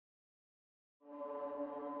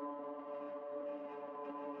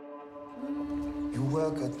You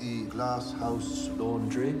work at the Glass House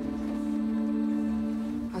Laundry?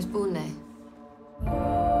 I was born there.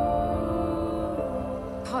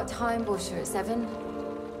 Part-time washer at 7.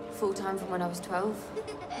 Full-time from when I was 12.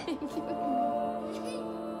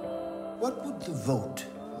 What would the vote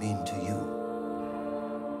mean to you?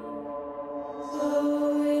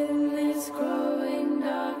 Oh, in this growing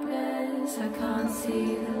darkness, I can't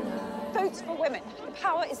see the light. Votes for women. The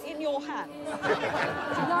power is in your hands.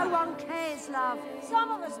 No one cares, love.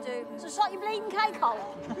 Some of us do. So shut your bleeding cake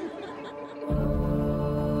hole.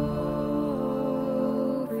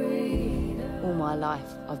 All my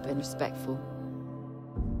life, I've been respectful.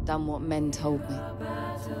 Done what men told me.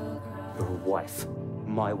 You're a wife.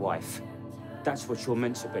 My wife. That's what you're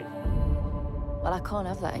meant to be. Well, I can't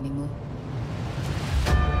have that anymore.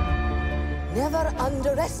 Never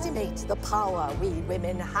underestimate the power we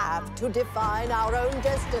women have to define our own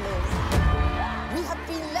destinies. We have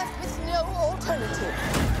been left with no alternative.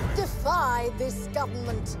 Defy this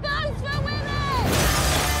government. Votes for women!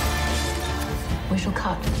 We shall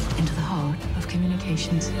cut into the heart of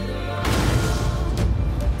communications.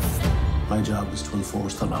 My job is to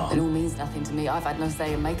enforce the law. It all means nothing to me. I've had no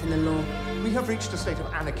say in making the law. We have reached a state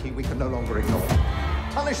of anarchy we can no longer ignore.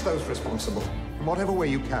 Punish those responsible in whatever way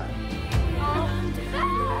you can.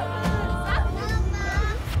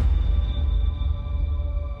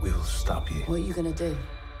 We'll stop you. What are you gonna do?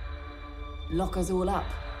 Lock us all up?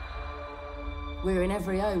 We're in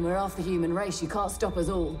every home. We're half the human race. You can't stop us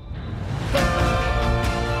all.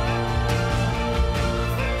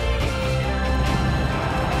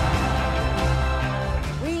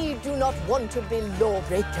 We do not want to be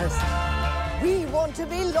lawbreakers. We want to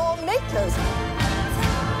be lawmakers.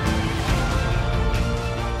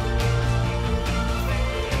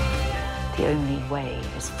 The only way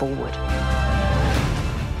is forward.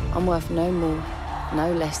 I'm worth no more,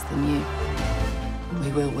 no less than you. And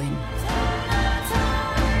we will win.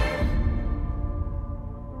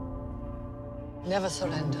 Never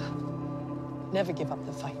surrender. Never give up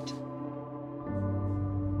the fight.